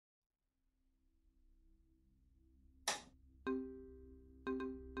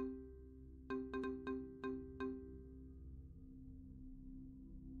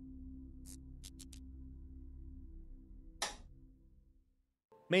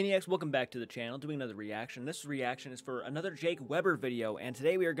Maniacs, welcome back to the channel, doing another reaction. This reaction is for another Jake Weber video, and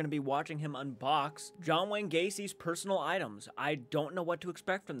today we are going to be watching him unbox John Wayne Gacy's personal items. I don't know what to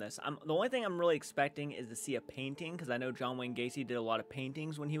expect from this. The only thing I'm really expecting is to see a painting, because I know John Wayne Gacy did a lot of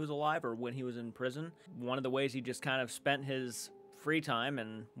paintings when he was alive, or when he was in prison. One of the ways he just kind of spent his free time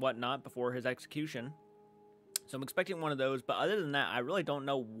and whatnot before his execution. So I'm expecting one of those, but other than that, I really don't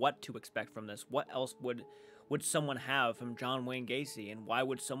know what to expect from this. What else would someone have from John Wayne Gacy, and why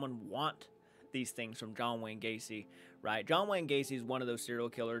would someone want these things from John Wayne Gacy, right? John Wayne Gacy is one of those serial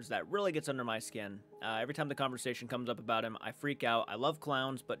killers that really gets under my skin. Every time the conversation comes up about him, I freak out. I love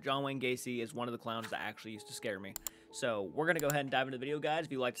clowns, but John Wayne Gacy is one of the clowns that actually used to scare me. So we're going to go ahead and dive into the video, guys.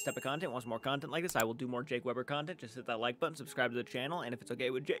 If you like this type of content, want some more content like this, I will do more Jake Weber content. Just hit that like button, subscribe to the channel, and if it's okay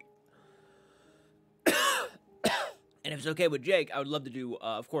with Jake... And if it's okay with Jake, I would love to do,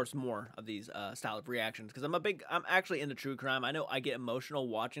 of course, more of these style of reactions, because I'm actually into true crime. I know I get emotional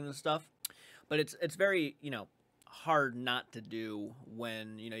watching this stuff, but it's very, hard not to do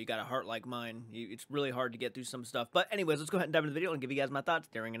when, you got a heart like mine. It's really hard to get through some stuff. But anyways, let's go ahead and dive into the video and give you guys my thoughts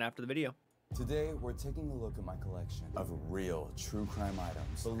during and after the video. Today, we're taking a look at my collection of real true crime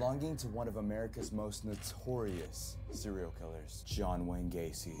items belonging to one of America's most notorious serial killers, John Wayne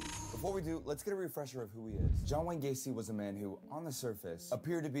Gacy. Before we do, let's get a refresher of who he is. John Wayne Gacy was a man who, on the surface,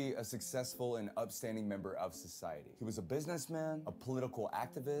 appeared to be a successful and upstanding member of society. He was a businessman, a political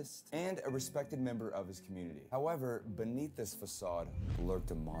activist, and a respected member of his community. However, beneath this facade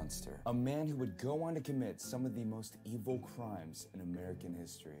lurked a monster, a man who would go on to commit some of the most evil crimes in American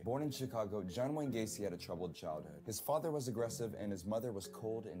history. Born in Chicago, John Wayne Gacy had a troubled childhood. His father was aggressive and his mother was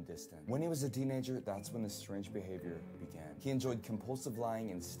cold and distant. When he was a teenager, that's when the strange behavior began. He enjoyed compulsive lying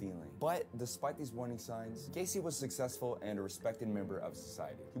and stealing. But despite these warning signs, Gacy was successful and a respected member of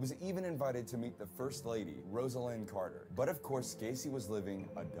society. He was even invited to meet the First Lady, Rosalind Carter. But of course, Gacy was living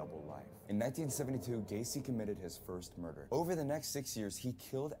a double life. In 1972, Gacy committed his first murder. Over the next 6 years, he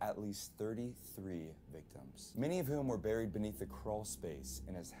killed at least 33 victims, many of whom were buried beneath the crawl space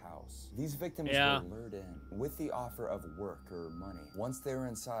in his house. These victims were lured in with the offer of work or money. Once they were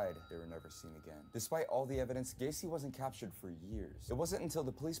inside, they were never seen again. Despite all the evidence, Gacy wasn't captured for years. It wasn't until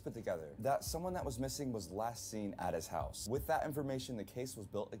the police put together that someone that was missing was last seen at his house. With that information, the case was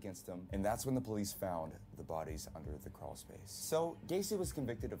built against him, and that's when the police found the bodies under the crawl space. So Gacy was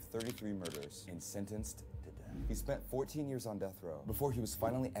convicted of 33 murders and sentenced to death. He spent 14 years on death row before he was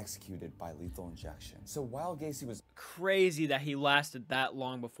finally executed by lethal injection. So while Gacy was crazy that he lasted that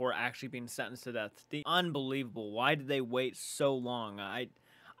long before actually being sentenced to death. Unbelievable. Why did they wait so long? I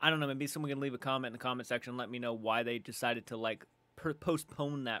don't know. Maybe someone can leave a comment in the comment section and let me know why they decided to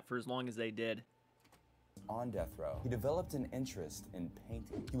postpone that for as long as they did. On death row, he developed an interest in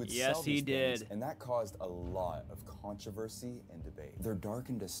painting. He would sell these things, and that caused a lot of controversy and debate. They're dark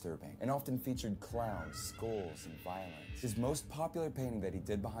and disturbing, and often featured clowns, skulls, and violence. His most popular painting that he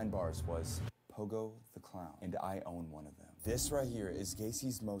did behind bars was Pogo the Clown, and I own one of them. This right here is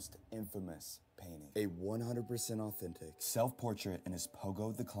Gacy's most infamous painting, a 100% authentic self-portrait in his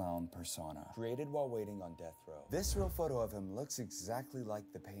Pogo the Clown persona, created while waiting on death row. This real photo of him looks exactly like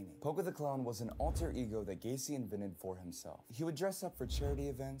the painting. Pogo the Clown was an alter ego that Gacy invented for himself. He would dress up for charity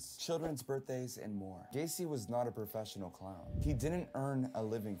events, children's birthdays, and more. Gacy was not a professional clown. He didn't earn a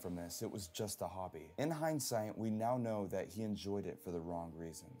living from this, it was just a hobby. In hindsight, we now know that he enjoyed it for the wrong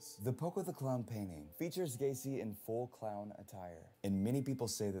reasons. The Pogo the Clown painting features Gacy in full clown attire, and many people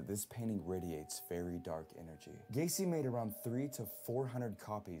say that this painting radiates very dark energy. Gacy made around 300 to 400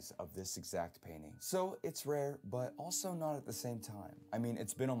 copies of this exact painting, so it's rare, but also not at the same time. I mean,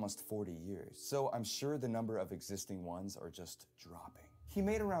 it's been almost 40 years, so I'm sure the number of existing ones are just dropping. He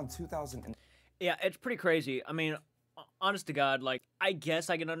made around 2,000. Yeah, it's pretty crazy. I mean, honest to God, I guess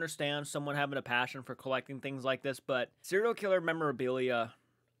I can understand someone having a passion for collecting things like this, but serial killer memorabilia,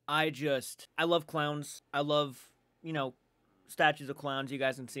 I love clowns. I love, statues of clowns. You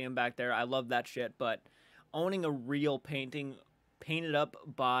guys can see them back there. I love that shit, but owning a real painting painted up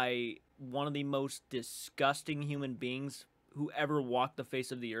by one of the most disgusting human beings who ever walked the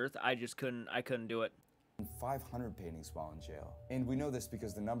face of the earth, I couldn't do it. 500 paintings while in jail. And we know this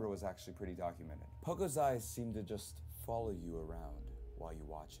because the number was actually pretty documented. Pogo's eyes seem to just follow you around while you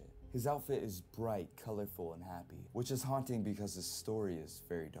watch it. His outfit is bright, colorful, and happy, which is haunting because his story is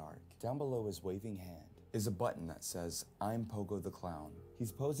very dark. Down below his waving hand is a button that says, "I'm Pogo the Clown."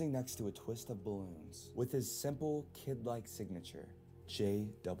 He's posing next to a twist of balloons with his simple, kid-like signature,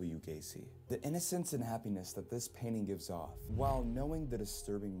 J.W. Gacy. The innocence and happiness that this painting gives off, while knowing the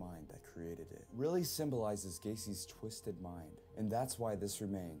disturbing mind that created it, really symbolizes Gacy's twisted mind, and that's why this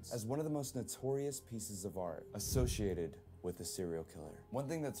remains as one of the most notorious pieces of art associated with a serial killer. One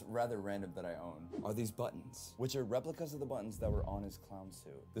thing that's rather random that I own are these buttons, which are replicas of the buttons that were on his clown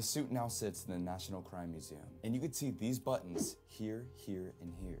suit. The suit now sits in the National Crime Museum, and you can see these buttons here, here,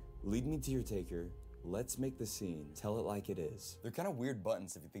 and here. Lead me to your taker. Let's make the scene. Tell it like it is. They're kind of weird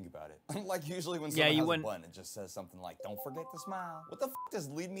buttons if you think about it. Like usually when someone has a button, it just says something like, don't forget to smile. What the f does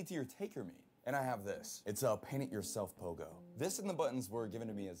lead me to your taker mean? And I have this. It's a paint it yourself pogo. This and the buttons were given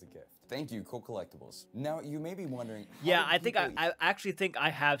to me as a gift. Thank you, Cool Collectibles. Now, you may be wondering, yeah, I actually think I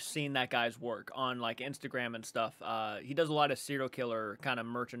have seen that guy's work on like Instagram and stuff. He does a lot of serial killer kind of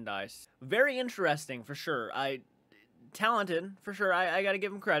merchandise. Very interesting for sure. Talented, for sure. I gotta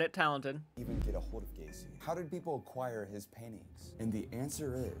give him credit, talented. Even get a hold of Gacy. How did people acquire his paintings? And the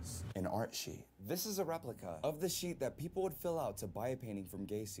answer is an art sheet. This is a replica of the sheet that people would fill out to buy a painting from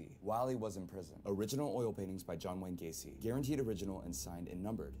Gacy while he was in prison. Original oil paintings by John Wayne Gacy. Guaranteed original and signed and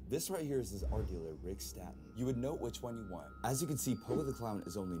numbered. This right here is his art dealer, Rick Stanton. You would note which one you want. As you can see, Pogo the Clown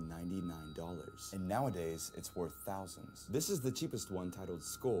is only $99. And nowadays, it's worth thousands. This is the cheapest one titled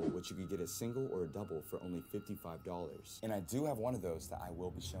Skull, which you could get a single or a double for only $55. And I do have one of those that I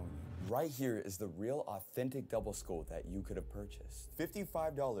will be showing you. Right here is the real authentic double skull that you could have purchased.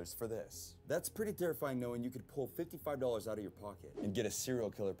 $55 for this. That's pretty terrifying knowing you could pull $55 out of your pocket and get a serial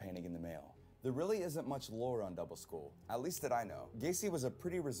killer painting in the mail. There really isn't much lore on Double Skull, at least that I know. Gacy was a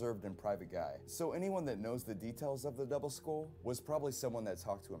pretty reserved and private guy, so anyone that knows the details of the Double Skull was probably someone that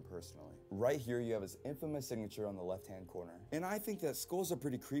talked to him personally. Right here you have his infamous signature on the left-hand corner. And I think that skulls are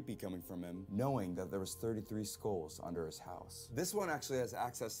pretty creepy coming from him, knowing that there was 33 skulls under his house. This one actually has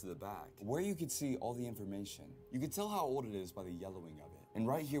access to the back, where you could see all the information. You can tell how old it is by the yellowing of it. And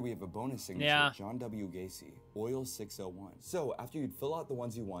right here we have a bonus signature, John W. Gacy, Oil 601. So after you'd fill out the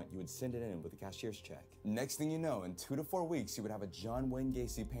ones you want, you would send it in with a cashier's check. Next thing you know, in 2 to 4 weeks, you would have a John Wayne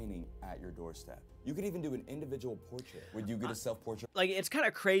Gacy painting at your doorstep. You could even do an individual portrait. Would you get a self-portrait? Like, it's kind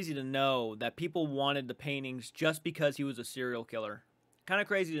of crazy to know that people wanted the paintings just because he was a serial killer. Kind of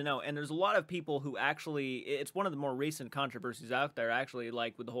crazy to know. And there's a lot of people who actually, it's one of the more recent controversies out there, actually,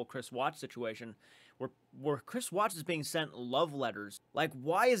 like with the whole Chris Watts situation, where Chris Watts is being sent love letters. Like,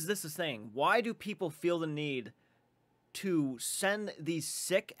 why is this a thing? Why do people feel the need to send these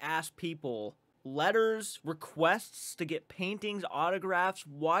sick-ass people letters, requests to get paintings, autographs?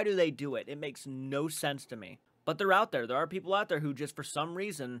 Why do they do it? It makes no sense to me. But they're out there. There are people out there who just, for some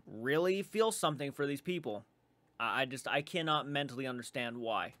reason, really feel something for these people. I cannot mentally understand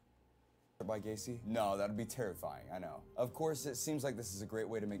why. By Gacy? No, that'd be terrifying, I know. Of course, it seems like this is a great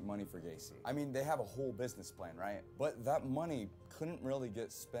way to make money for Gacy. I mean, they have a whole business plan, right? But that money couldn't really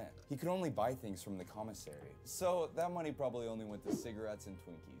get spent. He could only buy things from the commissary. So that money probably only went to cigarettes and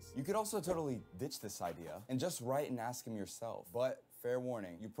Twinkies. You could also totally ditch this idea and just write and ask him yourself. But fair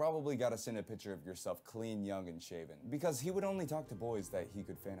warning, you probably gotta send a picture of yourself clean, young, and shaven, because he would only talk to boys that he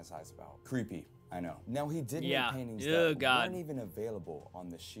could fantasize about. Creepy, I know. Now, he did make paintings that weren't even available on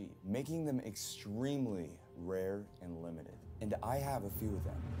the sheet, making them extremely rare and limited. And I have a few of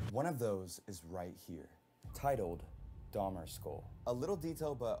them. One of those is right here, titled Dahmer's Skull. A little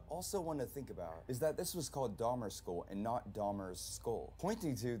detail, but also one to think about, is that this was called Dahmer's Skull and not Dahmer's skull,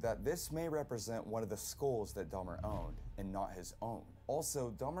 pointing to that this may represent one of the skulls that Dahmer owned and not his own.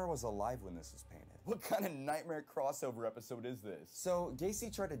 Also, Dahmer was alive when this was painted. What kind of nightmare crossover episode is this? So,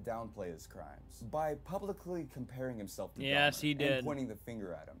 Gacy tried to downplay his crimes by publicly comparing himself to Dahmer and pointing the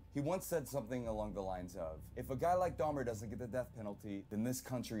finger at him. He once said something along the lines of, if a guy like Dahmer doesn't get the death penalty, then this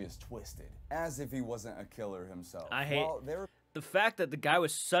country is twisted. As if he wasn't a killer himself. I hate the fact that the guy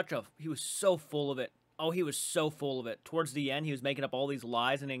was he was so full of it. Oh, he was so full of it. Towards the end, he was making up all these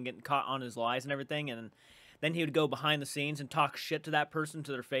lies and then getting caught on his lies and everything, and then he would go behind the scenes and talk shit to that person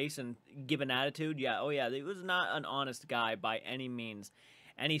to their face and give an attitude. Yeah, oh yeah, he was not an honest guy by any means.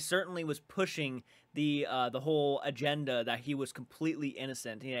 And he certainly was pushing the whole agenda that he was completely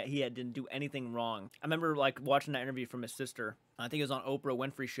innocent. He didn't do anything wrong. I remember like watching that interview from his sister. I think it was on Oprah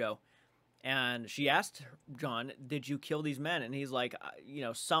Winfrey show. And she asked John, did you kill these men? And he's like, you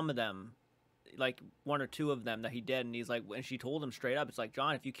know, some of them. Like 1 or 2 of them that he did, and he's like, and she told him straight up, it's like,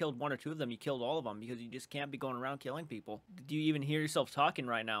 John, if you killed 1 or 2 of them, you killed all of them, because you just can't be going around killing people. Do you even hear yourself talking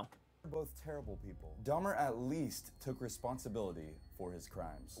right now? Both terrible people. Dahmer at least took responsibility for his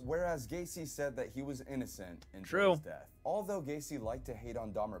crimes, whereas Gacy said that he was innocent until his death. Although Gacy liked to hate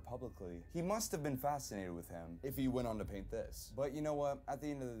on Dahmer publicly, he must have been fascinated with him if he went on to paint this. But you know what? At the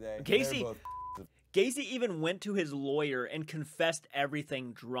end of the day, Gacy even went to his lawyer and confessed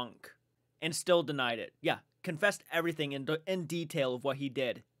everything drunk. And still denied it. Yeah, confessed everything in detail of what he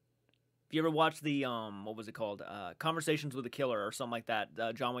did. If you ever watched the, what was it called? Conversations with a Killer or something like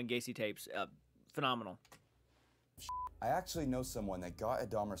that, John Wayne Gacy tapes, phenomenal. I actually know someone that got a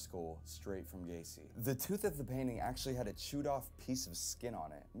Dahmer skull straight from Gacy. The tooth of the painting actually had a chewed off piece of skin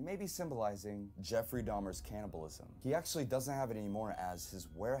on it, maybe symbolizing Jeffrey Dahmer's cannibalism. He actually doesn't have it anymore as his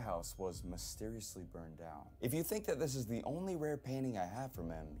warehouse was mysteriously burned down. If you think that this is the only rare painting I have from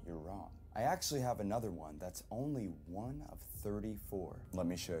him, you're wrong. I actually have another one that's only one of 34. Let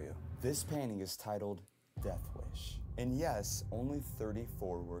me show you. This painting is titled Death Wish. And yes, only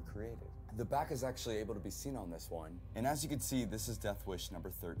 34 were created. The back is actually able to be seen on this one. And as you can see, this is Death Wish number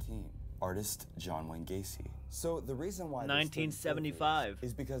 13. Artist John Wayne Gacy. So the reason why 1975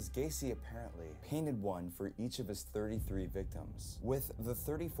 is because Gacy apparently painted one for each of his 33 victims, with the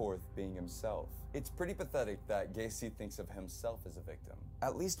 34th being himself. It's pretty pathetic that Gacy thinks of himself as a victim.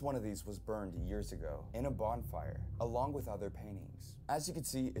 At least one of these was burned years ago in a bonfire, along with other paintings. As you can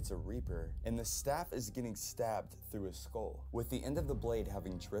see, it's a reaper, and the staff is getting stabbed through his skull, with the end of the blade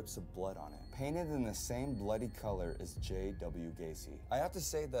having drips of blood on it, painted in the same bloody color as J.W. Gacy. I have to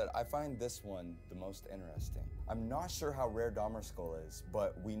say that I find this one the most interesting. I'm not sure how rare Dahmer's skull is,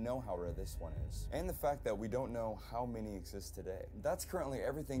 but we know how rare this one is. And the fact that we don't know how many exist today. That's currently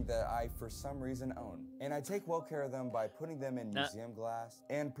everything that I, for some reason, own. And I take well care of them by putting them in museum glass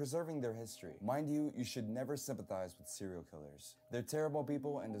and preserving their history. Mind you, you should never sympathize with serial killers. They're terrible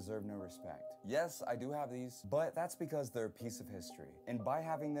people and deserve no respect. Yes, I do have these, but that's because they're a piece of history. And by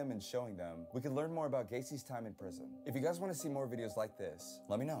having them and showing them, we can learn more about Gacy's time in prison. If you guys want to see more videos like this,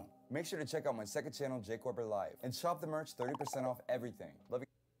 let me know. Make sure to check out my second channel, JCARTSARTS Live, and shop the merch 30% off everything. Love you.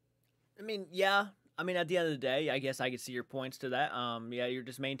 I mean, yeah. I mean, at the end of the day, I guess I could see your points to that. Yeah, you're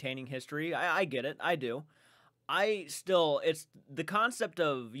just maintaining history. I get it. I do. It's the concept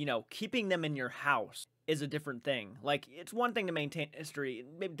of, you know, keeping them in your house is a different thing. Like, it's one thing to maintain history,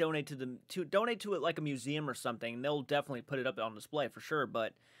 maybe donate to it like a museum or something. They'll definitely put it up on display for sure,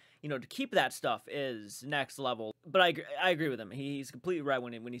 but you know, to keep that stuff is next level. But I agree with him. He's completely right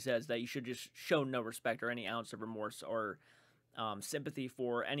when he says that you should just show no respect or any ounce of remorse or sympathy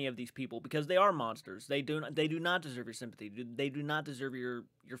for any of these people, because they are monsters. They do not deserve your sympathy. They do not deserve your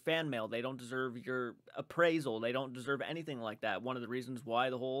fan mail. They don't deserve your appraisal. They don't deserve anything like that. One of the reasons why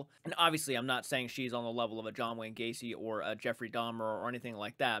and obviously I'm not saying she's on the level of a John Wayne Gacy or a Jeffrey Dahmer or anything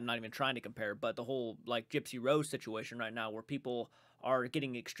like that. I'm not even trying to compare, but the whole like Gypsy Rose situation right now, where people are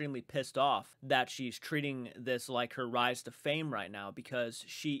getting extremely pissed off that she's treating this like her rise to fame right now, because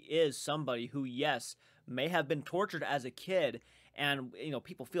she is somebody who, yes, may have been tortured as a kid, and, you know,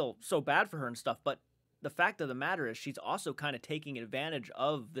 people feel so bad for her and stuff, but the fact of the matter is she's also kind of taking advantage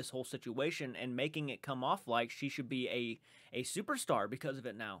of this whole situation and making it come off like she should be a superstar because of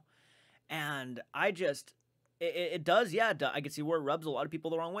it now. And it does, yeah, I can see where it rubs a lot of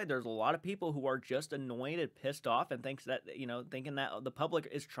people the wrong way. There's a lot of people who are just annoyed and pissed off and thinking that the public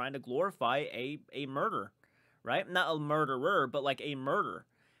is trying to glorify a murder, right? Not a murderer, but like a murder.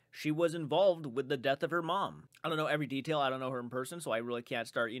 She was involved with the death of her mom. I don't know every detail. I don't know her in person, so I really can't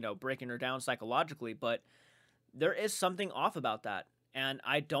start, breaking her down psychologically, but there is something off about that. And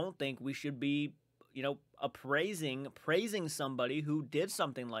I don't think we should be, praising somebody who did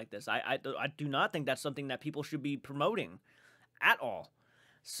something like this. I do not think that's something that people should be promoting at all.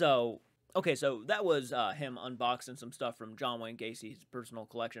 So, okay, so that was him unboxing some stuff from John Wayne Gacy's personal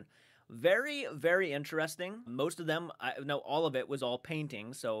collection. Very, very interesting. Most of them, all of it was all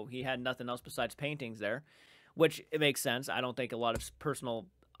paintings, so he had nothing else besides paintings there, which it makes sense. I don't think a lot of personal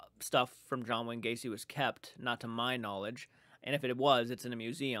stuff from John Wayne Gacy was kept, not to my knowledge. And if it was, it's in a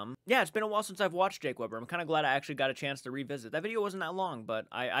museum. Yeah, it's been a while since I've watched Jake Weber. I'm kind of glad I actually got a chance to revisit. That video wasn't that long, but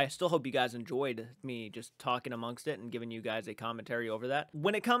I still hope you guys enjoyed me just talking amongst it and giving you guys a commentary over that.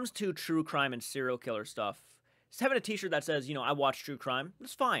 When it comes to true crime and serial killer stuff, just having a t-shirt that says, I watch true crime,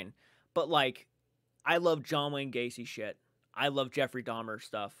 that's fine. But, like, I love John Wayne Gacy shit. I love Jeffrey Dahmer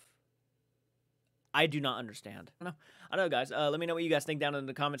stuff. I do not understand. I don't know, guys. Let me know what you guys think down in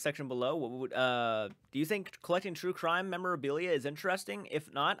the comment section below. Do you think collecting true crime memorabilia is interesting? If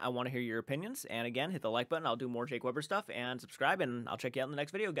not, I want to hear your opinions. And again, hit the like button. I'll do more Jake Weber stuff. And subscribe, and I'll check you out in the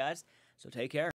next video, guys. So take care.